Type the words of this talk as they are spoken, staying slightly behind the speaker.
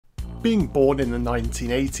Being born in the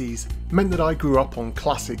 1980s meant that I grew up on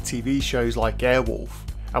classic TV shows like Airwolf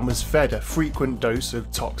and was fed a frequent dose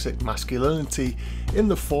of toxic masculinity in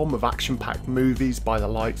the form of action-packed movies by the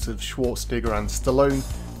likes of Schwarzenegger and Stallone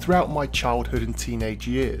throughout my childhood and teenage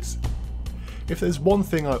years. If there's one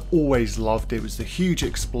thing I always loved, it was the huge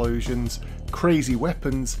explosions, crazy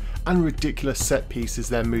weapons and ridiculous set pieces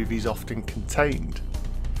their movies often contained.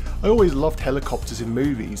 I always loved helicopters in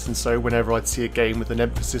movies, and so whenever I'd see a game with an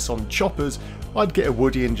emphasis on choppers, I'd get a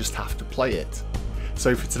Woody and just have to play it.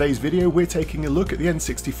 So for today's video we're taking a look at the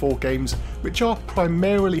N64 games, which are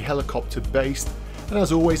primarily helicopter based, and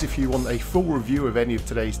as always if you want a full review of any of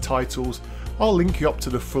today's titles, I'll link you up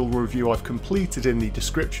to the full review I've completed in the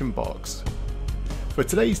description box. For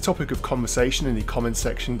today's topic of conversation in the comments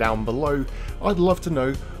section down below, I'd love to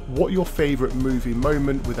know what your favourite movie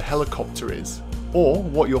moment with a helicopter is, or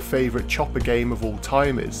what your favourite CHOPPA game of all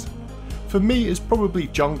time is. For me it's probably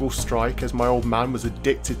Jungle Strike, as my old man was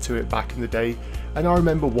addicted to it back in the day and I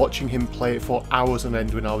remember watching him play it for hours on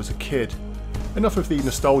end when I was a kid. Enough of the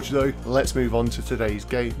nostalgia though, let's move on to today's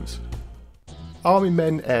games. Army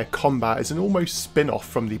Men Air Combat is an almost spin-off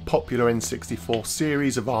from the popular N64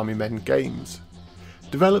 series of Army Men games.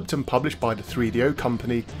 Developed and published by the 3DO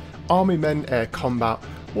company, Army Men Air Combat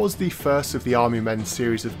was the first of the Army Men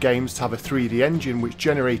series of games to have a 3D engine which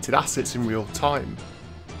generated assets in real time.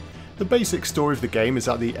 The basic story of the game is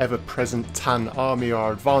that the ever-present Tan army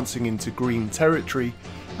are advancing into green territory,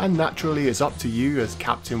 and naturally it's up to you as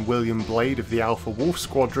Captain William Blade of the Alpha Wolf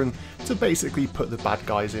Squadron to basically put the bad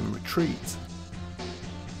guys in retreat.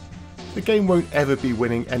 The game won't ever be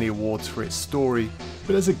winning any awards for its story,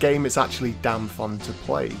 but as a game it's actually damn fun to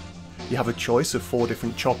play. You have a choice of 4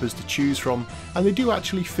 different choppers to choose from, and they do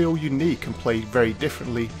actually feel unique and play very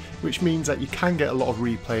differently, which means that you can get a lot of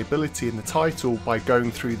replayability in the title by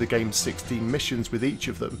going through the game's 16 missions with each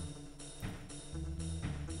of them.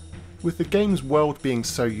 With the game's world being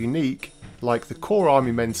so unique, like the core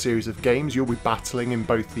Army Men series of games, you'll be battling in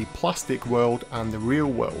both the plastic world and the real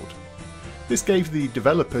world. This gave the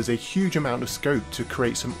developers a huge amount of scope to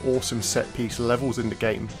create some awesome set piece levels in the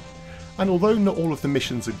game. And although not all of the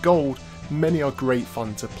missions are gold, many are great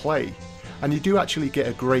fun to play, and you do actually get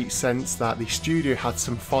a great sense that the studio had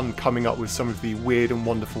some fun coming up with some of the weird and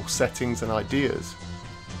wonderful settings and ideas.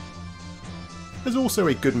 There's also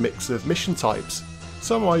a good mix of mission types.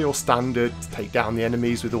 Some are your standard, take down the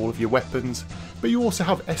enemies with all of your weapons, but you also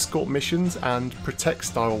have escort missions and protect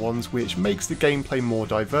style ones, which makes the gameplay more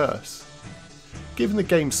diverse. Given the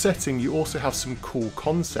game's setting, you also have some cool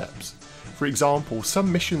concepts. For example,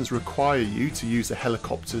 some missions require you to use a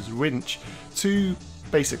helicopter's winch to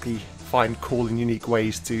basically find cool and unique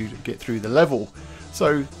ways to get through the level.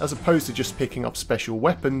 So as opposed to just picking up special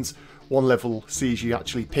weapons, one level sees you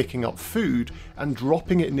actually picking up food and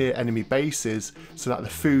dropping it near enemy bases so that the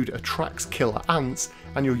food attracts killer ants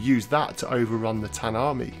and you'll use that to overrun the Tan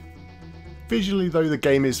army. Visually though, the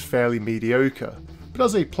game is fairly mediocre. But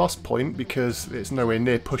as a plus point, because it's nowhere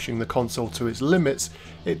near pushing the console to its limits,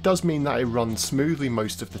 it does mean that it runs smoothly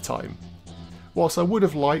most of the time. Whilst I would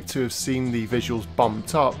have liked to have seen the visuals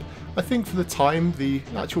bumped up, I think for the time the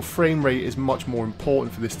actual frame rate is much more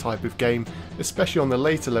important for this type of game, especially on the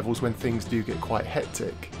later levels when things do get quite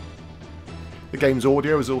hectic. The game's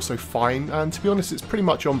audio is also fine, and to be honest it's pretty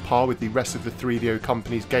much on par with the rest of the 3DO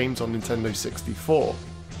company's games on Nintendo 64.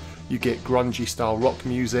 You get grungy style rock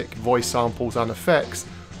music, voice samples and effects,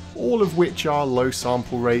 all of which are low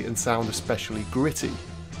sample rate and sound especially gritty.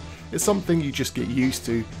 It's something you just get used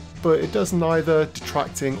to, but it does neither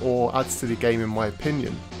detracting or adds to the game in my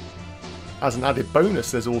opinion. As an added bonus,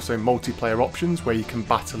 there's also multiplayer options where you can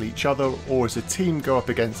battle each other or as a team go up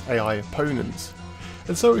against AI opponents.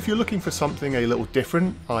 And so if you're looking for something a little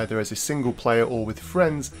different, either as a single player or with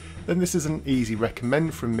friends, then this is an easy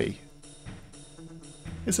recommend from me.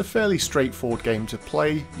 It's a fairly straightforward game to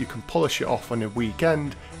play, you can polish it off on a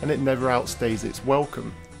weekend and it never outstays its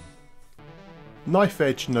welcome. Knife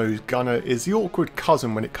Edge Nose Gunner is the awkward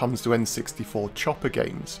cousin when it comes to N64 CHOPPA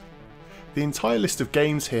games. The entire list of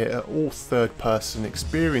games here are all third-person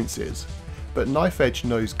experiences, but Knife Edge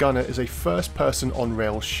Nose Gunner is a first-person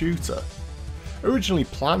on-rails shooter. Originally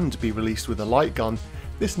planned to be released with a light gun,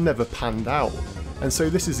 this never panned out, and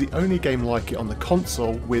so this is the only game like it on the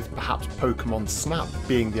console, with perhaps Pokemon Snap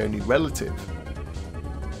being the only relative.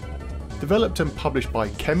 Developed and published by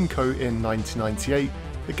Kemco in 1998,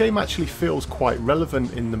 the game actually feels quite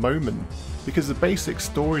relevant in the moment, because the basic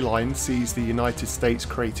storyline sees the United States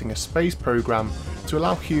creating a space program to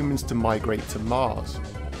allow humans to migrate to Mars.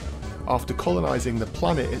 After colonising the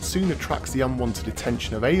planet, it soon attracts the unwanted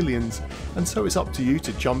attention of aliens, and so it's up to you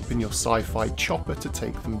to jump in your sci-fi chopper to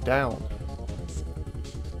take them down.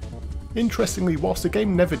 Interestingly, whilst the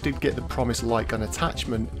game never did get the promised light gun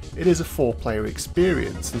attachment, it is a 4-player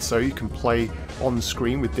experience, and so you can play on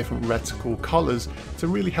screen with different reticle colours to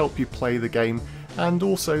really help you play the game, and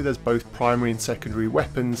also there's both primary and secondary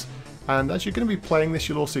weapons, and as you're going to be playing this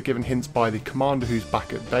you'll also be given hints by the commander who's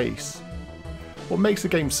back at base. What makes the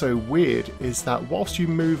game so weird is that whilst you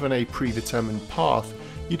move on a predetermined path,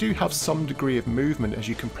 you do have some degree of movement as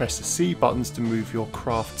you can press the C buttons to move your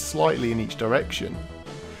craft slightly in each direction.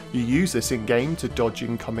 You use this in game to dodge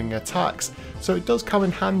incoming attacks, so it does come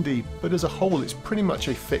in handy, but as a whole it's pretty much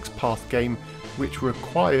a fixed path game which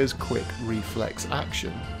requires quick reflex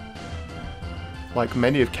action. Like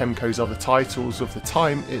many of Kemco's other titles of the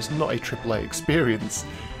time, it's not a AAA experience.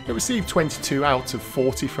 It received 22 out of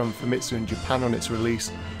 40 from Famitsu in Japan on its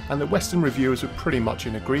release, and the Western reviewers were pretty much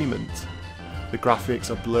in agreement. The graphics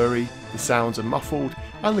are blurry, the sounds are muffled,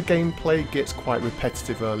 and the gameplay gets quite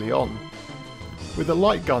repetitive early on. With a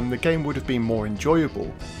light gun, the game would have been more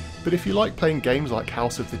enjoyable, but if you like playing games like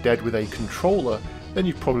House of the Dead with a controller, then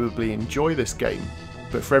you'd probably enjoy this game.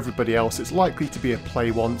 But for everybody else, it's likely to be a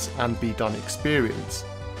play once and be done experience.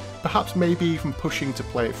 Perhaps maybe even pushing to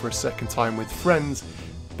play it for a second time with friends,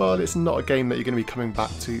 but it's not a game that you're going to be coming back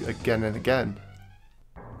to again and again.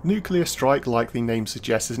 Nuclear Strike, like the name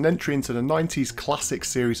suggests, is an entry into the 90s classic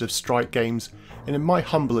series of strike games, and in my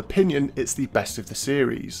humble opinion, it's the best of the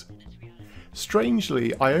series.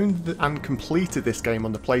 Strangely, I owned and completed this game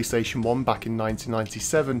on the PlayStation 1 back in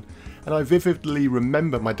 1997, and I vividly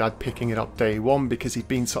remember my dad picking it up day one because he'd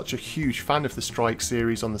been such a huge fan of the Strike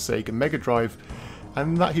series on the Sega Mega Drive,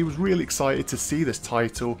 and that he was really excited to see this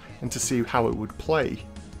title and to see how it would play.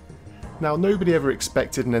 Now, nobody ever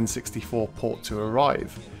expected an N64 port to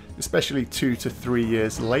arrive, especially 2 to 3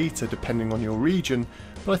 years later depending on your region,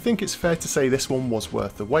 but I think it's fair to say this one was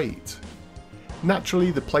worth the wait. Naturally,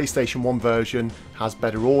 the PlayStation 1 version has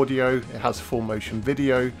better audio, it has full motion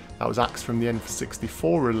video, that was axed from the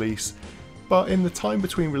N64 release, but in the time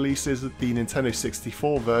between releases the Nintendo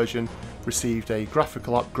 64 version received a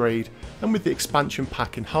graphical upgrade, and with the expansion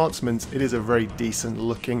pack enhancements it is a very decent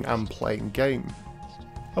looking and playing game.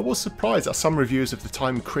 I was surprised that some reviewers of the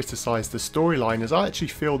time criticised the storyline, as I actually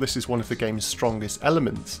feel this is one of the game's strongest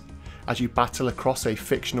elements, as you battle across a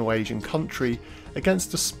fictional Asian country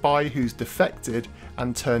against a spy who's defected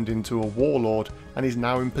and turned into a warlord and is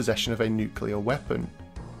now in possession of a nuclear weapon.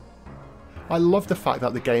 I love the fact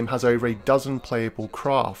that the game has over a dozen playable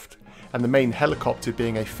craft, and the main helicopter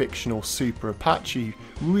being a fictional Super Apache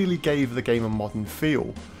really gave the game a modern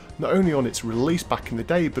feel, not only on its release back in the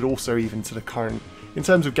day but also even to the current. In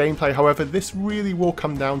terms of gameplay, however, this really will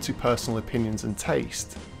come down to personal opinions and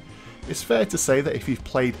taste. It's fair to say that if you've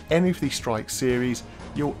played any of the Strike series,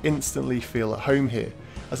 you'll instantly feel at home here,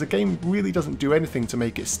 as the game really doesn't do anything to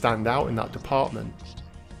make it stand out in that department.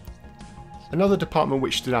 Another department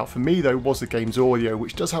which stood out for me though was the game's audio,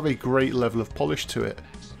 which does have a great level of polish to it.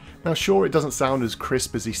 Now sure, it doesn't sound as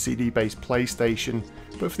crisp as the CD-based PlayStation,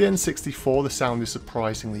 but for the N64 the sound is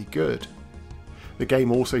surprisingly good. The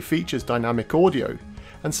game also features dynamic audio,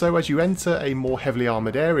 and so as you enter a more heavily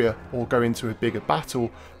armoured area or go into a bigger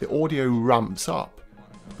battle, the audio ramps up,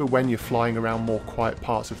 but when you're flying around more quiet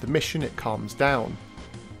parts of the mission it calms down.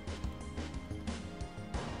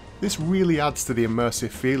 This really adds to the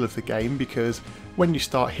immersive feel of the game, because when you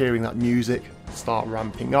start hearing that music start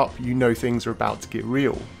ramping up, you know things are about to get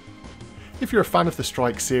real. If you're a fan of the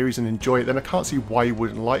Strike series and enjoy it, then I can't see why you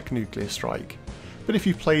wouldn't like Nuclear Strike. But if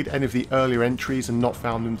you've played any of the earlier entries and not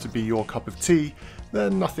found them to be your cup of tea,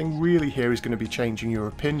 then nothing really here is going to be changing your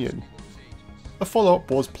opinion. A follow-up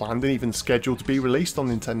was planned and even scheduled to be released on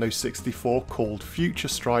Nintendo 64 called Future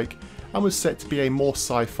Strike, and was set to be a more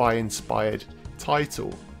sci-fi inspired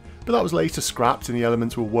title. But that was later scrapped and the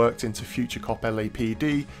elements were worked into Future Cop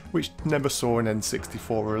LAPD, which never saw an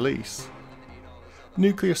N64 release.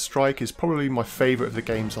 Nuclear Strike is probably my favourite of the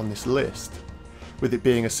games on this list. With it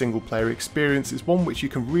being a single player experience, it's one which you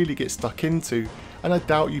can really get stuck into, and I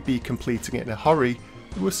doubt you'd be completing it in a hurry,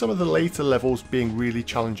 with some of the later levels being really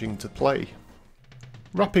challenging to play.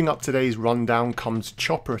 Wrapping up today's rundown comes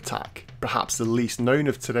CHOPPA Attack, perhaps the least known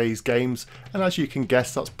of today's games, and as you can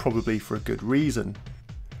guess that's probably for a good reason.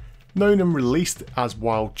 Known and released as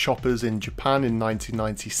Wild Choppers in Japan in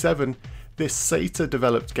 1997, this Sata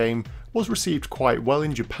developed game was received quite well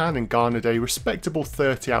in Japan and garnered a respectable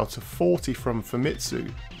 30 out of 40 from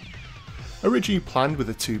Famitsu. Originally planned with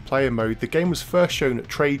a 2-player mode, the game was first shown at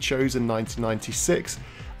trade shows in 1996,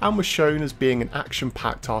 and was shown as being an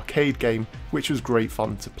action-packed arcade game which was great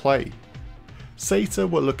fun to play. CHOPPA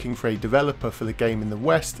were looking for a developer for the game in the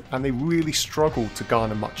West, and they really struggled to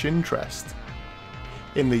garner much interest.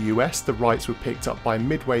 In the US, the rights were picked up by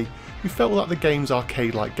Midway, who felt that the game's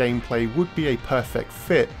arcade-like gameplay would be a perfect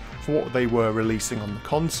fit for what they were releasing on the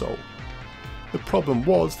console. The problem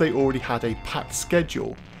was they already had a packed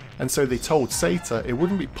schedule, and so they told CHOPPA it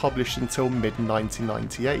wouldn't be published until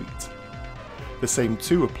mid-1998. The same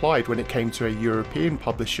too applied when it came to a European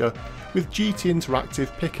publisher, with GT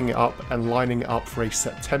Interactive picking it up and lining it up for a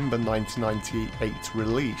September 1998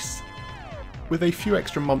 release. With a few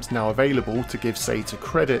extra months now available to give CHOPPA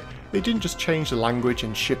credit, they didn't just change the language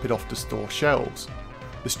and ship it off to store shelves.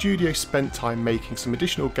 The studio spent time making some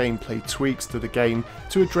additional gameplay tweaks to the game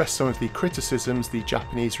to address some of the criticisms the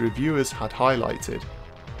Japanese reviewers had highlighted.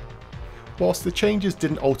 Whilst the changes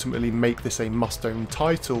didn't ultimately make this a must-own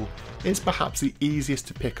title, it's perhaps the easiest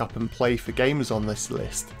to pick up and play for gamers on this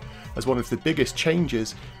list, as one of the biggest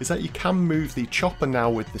changes is that you can move the CHOPPA now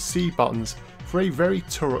with the C buttons for a very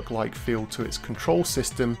Turok-like feel to its control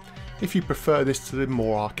system if you prefer this to the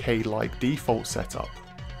more arcade-like default setup.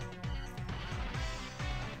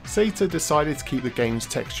 CHOPPA decided to keep the game's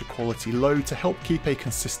texture quality low to help keep a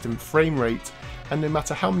consistent frame rate, and no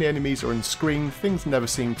matter how many enemies are on screen, things never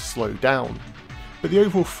seem to slow down. But the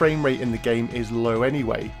overall frame rate in the game is low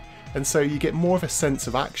anyway, and so you get more of a sense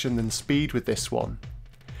of action than speed with this one.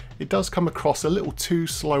 It does come across a little too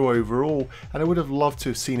slow overall, and I would have loved to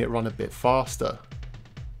have seen it run a bit faster.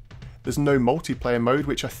 There's no multiplayer mode,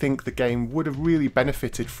 which I think the game would have really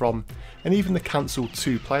benefited from, and even the cancelled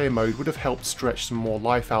 2-player mode would have helped stretch some more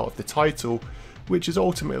life out of the title, which is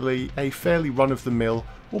ultimately a fairly run-of-the-mill,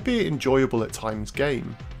 albeit enjoyable at times,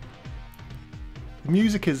 game. The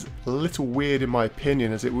music is a little weird in my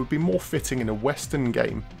opinion, as it would be more fitting in a Western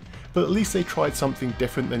game, but at least they tried something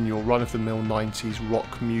different than your run-of-the-mill 90s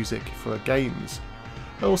rock music for games.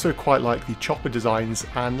 I also quite like the CHOPPA designs,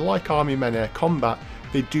 and like Army Men Air Combat,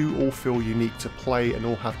 they do all feel unique to play and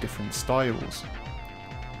all have different styles.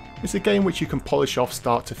 It's a game which you can polish off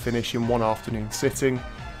start to finish in one afternoon sitting.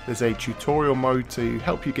 There's a tutorial mode to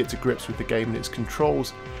help you get to grips with the game and its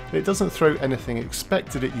controls, and it doesn't throw anything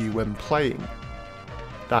expected at you when playing.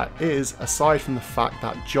 That is, aside from the fact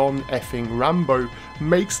that John effing Rambo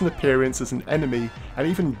makes an appearance as an enemy and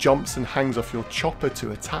even jumps and hangs off your chopper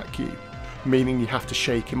to attack you, meaning you have to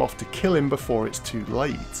shake him off to kill him before it's too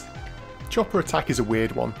late. Chopper attack is a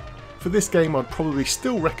weird one. For this game I'd probably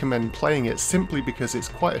still recommend playing it simply because it's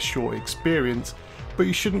quite a short experience, but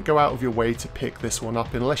you shouldn't go out of your way to pick this one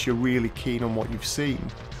up unless you're really keen on what you've seen.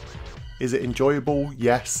 Is it enjoyable?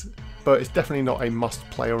 Yes, but it's definitely not a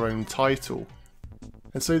must-play or own title.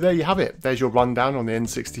 And so there you have it, there's your rundown on the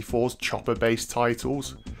N64's CHOPPA based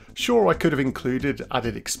titles. Sure, I could have included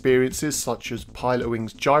added experiences such as Pilot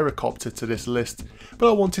Wing's Gyrocopter to this list, but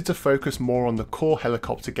I wanted to focus more on the core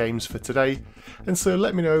helicopter games for today, and so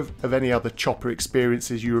let me know of any other CHOPPA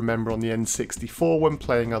experiences you remember on the N64 when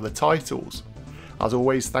playing other titles. As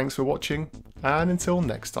always, thanks for watching, and until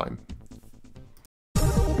next time.